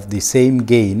loops have the same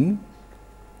gain.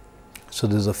 So,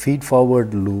 there is a feed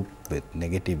forward loop with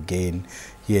negative gain.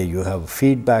 Here you have a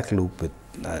feedback loop with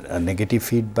a negative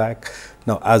feedback.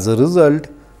 Now, as a result,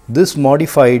 this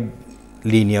modified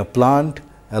linear plant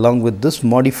along with this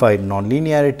modified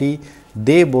nonlinearity,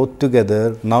 they both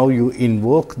together, now you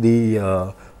invoke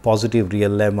the positive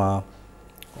real lemma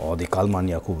or the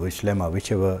Kalman-Yakubovich lemma,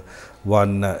 whichever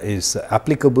one is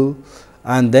applicable,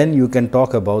 and then you can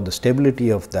talk about the stability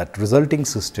of that resulting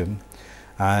system,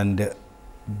 and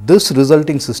this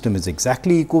resulting system is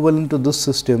exactly equivalent to this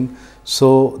system.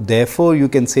 So, therefore, you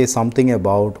can say something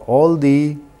about all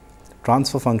the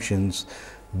transfer functions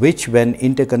which when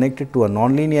interconnected to a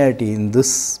nonlinearity in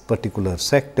this particular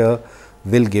sector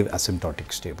will give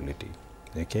asymptotic stability.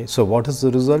 Okay. So, what is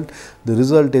the result? The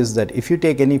result is that if you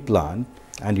take any plant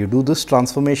and you do this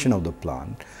transformation of the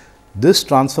plant, this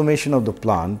transformation of the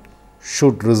plant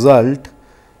should result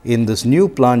in this new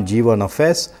plant G1 of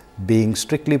S being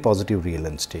strictly positive real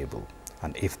and stable.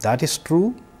 And if that is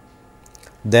true,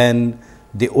 then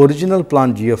the original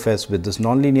plant G of S with this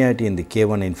nonlinearity in the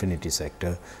K1 infinity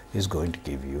sector is going to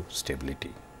give you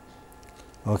stability.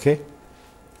 Okay.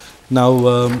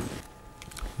 Now,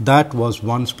 that was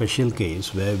one special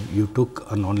case where you took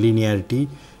a nonlinearity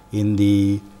in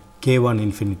the K1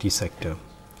 infinity sector.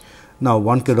 Now,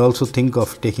 one could also think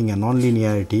of taking a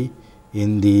nonlinearity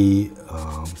in the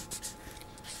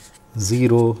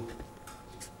 0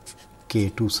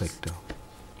 K2 sector.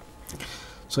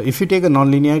 So, if you take a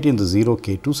nonlinearity in the 0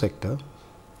 K2 sector,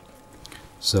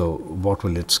 so what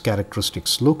will its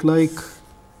characteristics look like?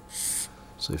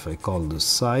 So, if I call this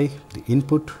psi the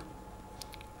input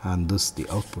and this the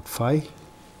output phi,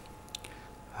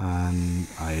 and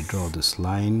I draw this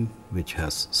line which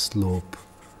has slope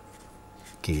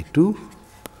K2.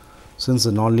 Since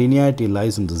the nonlinearity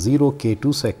lies in the 0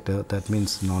 K2 sector, that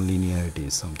means nonlinearity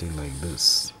is something like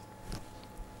this.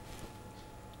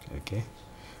 Okay.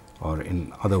 Or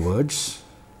in other words,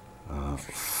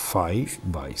 phi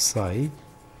by psi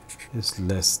is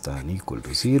less than equal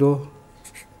to 0.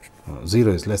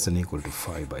 0 is less than equal to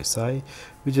phi by psi,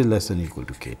 which is less than equal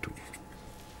to K2.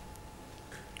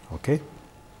 Okay.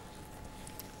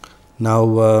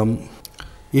 Now,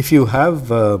 if you have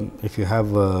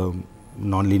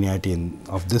nonlinearity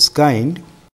of this kind,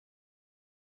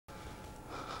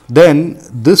 then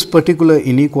this particular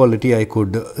inequality I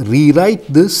could rewrite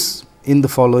this in the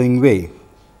following way.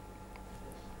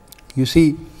 You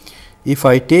see, if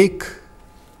I take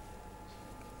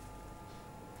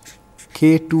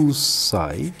K2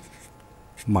 psi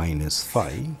minus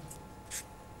phi,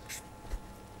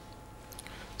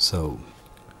 so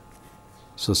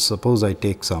suppose I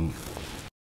take some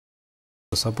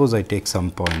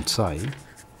point psi.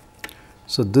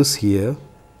 So, this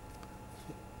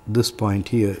point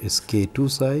here is K2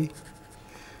 psi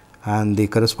and the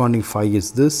corresponding phi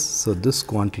is this. So, this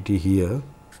quantity here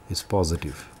is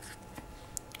positive,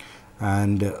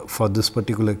 and for this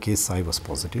particular case psi was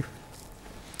positive.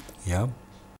 Yeah.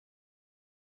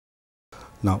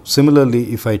 Now,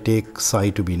 similarly, if I take psi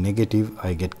to be negative,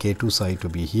 I get K2 psi to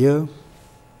be here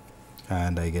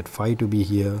and I get phi to be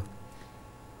here.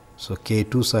 So,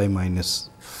 K2 psi minus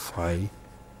phi,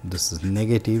 this is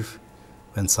negative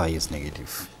when psi is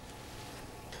negative.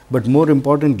 But more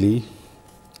importantly,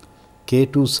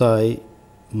 K2 psi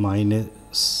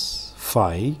minus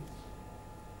phi,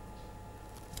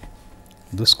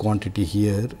 this quantity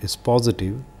here is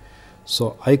positive.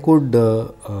 So, I could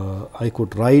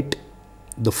write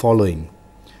the following.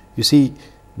 You see,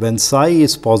 when psi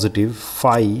is positive,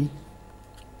 phi,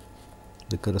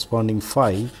 the corresponding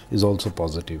phi is also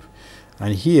positive,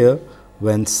 and here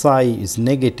when psi is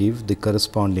negative, the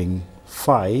corresponding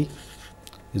phi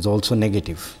is also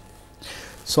negative.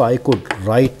 So, I could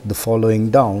write the following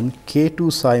down: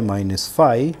 K2 psi minus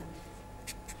phi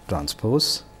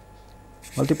transpose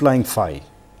multiplying phi,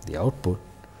 the output.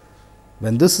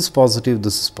 When this is positive,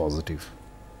 this is positive,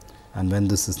 and when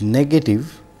this is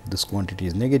negative, this quantity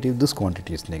is negative, this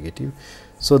quantity is negative.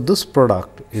 So, this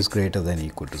product is greater than or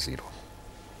equal to 0.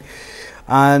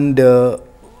 And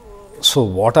so,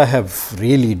 what I have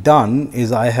really done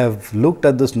is I have looked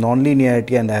at this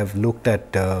nonlinearity and I have looked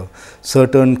at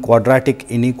certain quadratic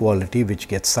inequality which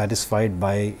gets satisfied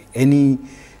by any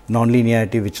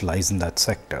nonlinearity which lies in that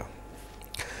sector.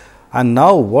 And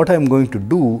now, what I am going to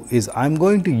do is I am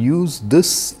going to use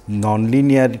this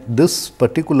this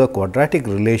particular quadratic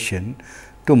relation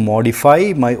to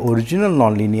modify my original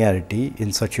nonlinearity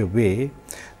in such a way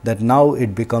that now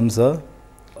it becomes a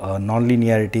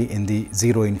nonlinearity in the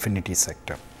 0 infinity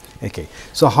sector. Okay.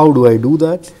 So, how do I do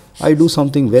that? I do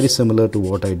something very similar to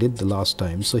what I did the last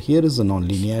time. So, here is the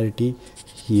nonlinearity,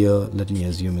 here let me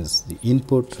assume is the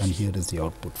input and here is the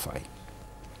output phi.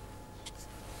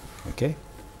 Okay.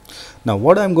 Now,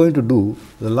 what I am going to do,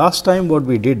 the last time what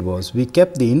we did was we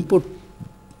kept the input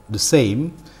the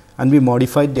same and we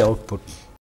modified the output.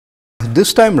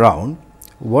 This time round,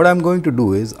 what I am going to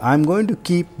do is I am going to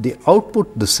keep the output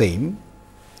the same,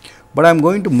 but I am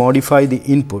going to modify the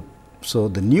input. So,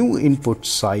 the new input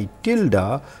psi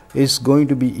tilde is going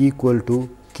to be equal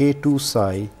to k2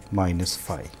 psi minus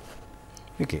phi.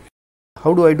 Okay.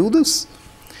 How do I do this?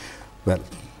 Well,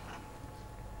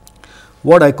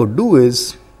 what I could do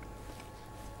is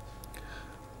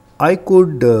I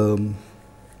could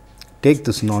take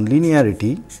this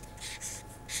nonlinearity,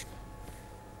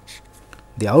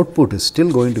 the output is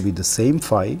still going to be the same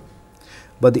phi,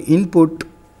 but the input,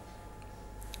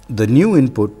 the new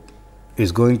input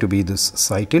is going to be this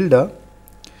psi tilde,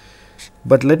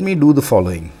 but let me do the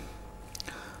following.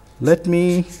 Let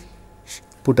me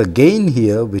put a gain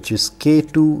here which is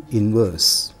k2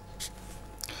 inverse.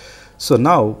 So,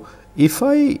 now if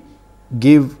I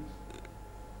give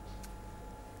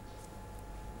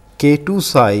k2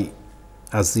 psi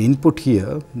as the input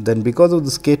here, then because of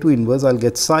this k2 inverse I will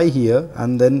get psi here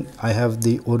and then I have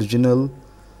the original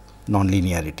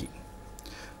nonlinearity.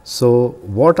 So,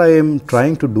 what I am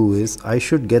trying to do is I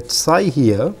should get psi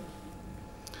here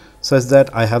such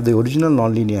that I have the original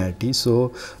nonlinearity.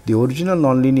 So, the original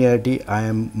nonlinearity I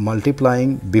am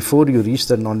multiplying, before you reach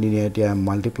the nonlinearity I am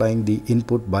multiplying the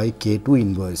input by k2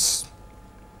 inverse.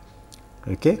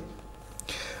 Okay.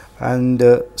 And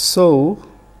so,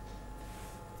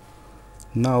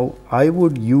 now I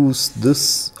would use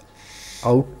this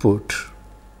output,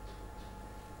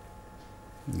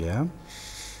 yeah,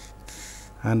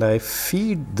 and I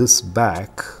feed this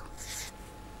back,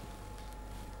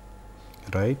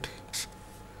 right.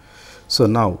 So,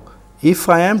 now if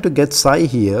I am to get psi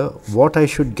here, what I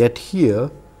should get here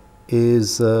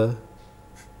is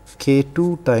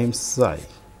k2 times psi,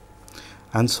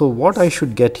 and so what I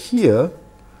should get here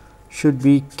should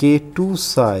be k2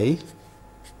 psi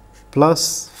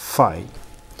plus phi.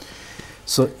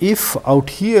 So, if out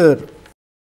here,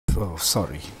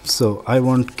 so I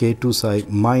want k2 psi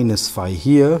minus phi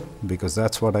here because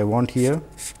that is what I want here,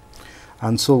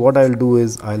 and so what I will do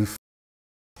is I will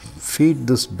feed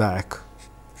this back,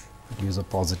 use a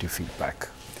positive feedback.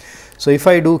 So, if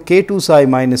I do k2 psi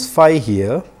minus phi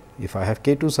here, if I have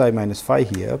k2 psi minus phi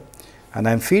here and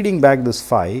I am feeding back this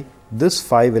phi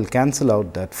will cancel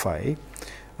out that phi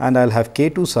and I will have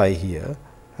k2 psi here.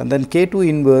 And then k2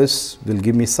 inverse will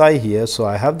give me psi here. So,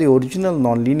 I have the original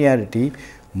nonlinearity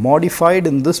modified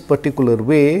in this particular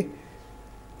way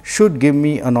should give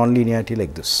me a nonlinearity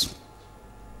like this.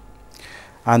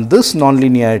 And this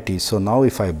nonlinearity, so now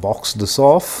if I box this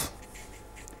off,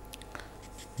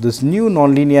 this new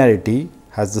nonlinearity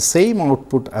has the same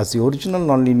output as the original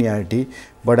nonlinearity,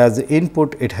 but as the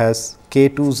input it has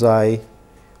k2 psi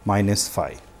minus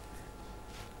phi.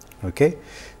 Okay.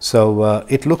 So,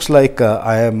 it looks like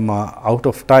I am out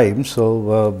of time.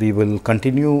 So, we will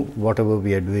continue whatever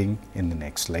we are doing in the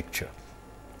next lecture.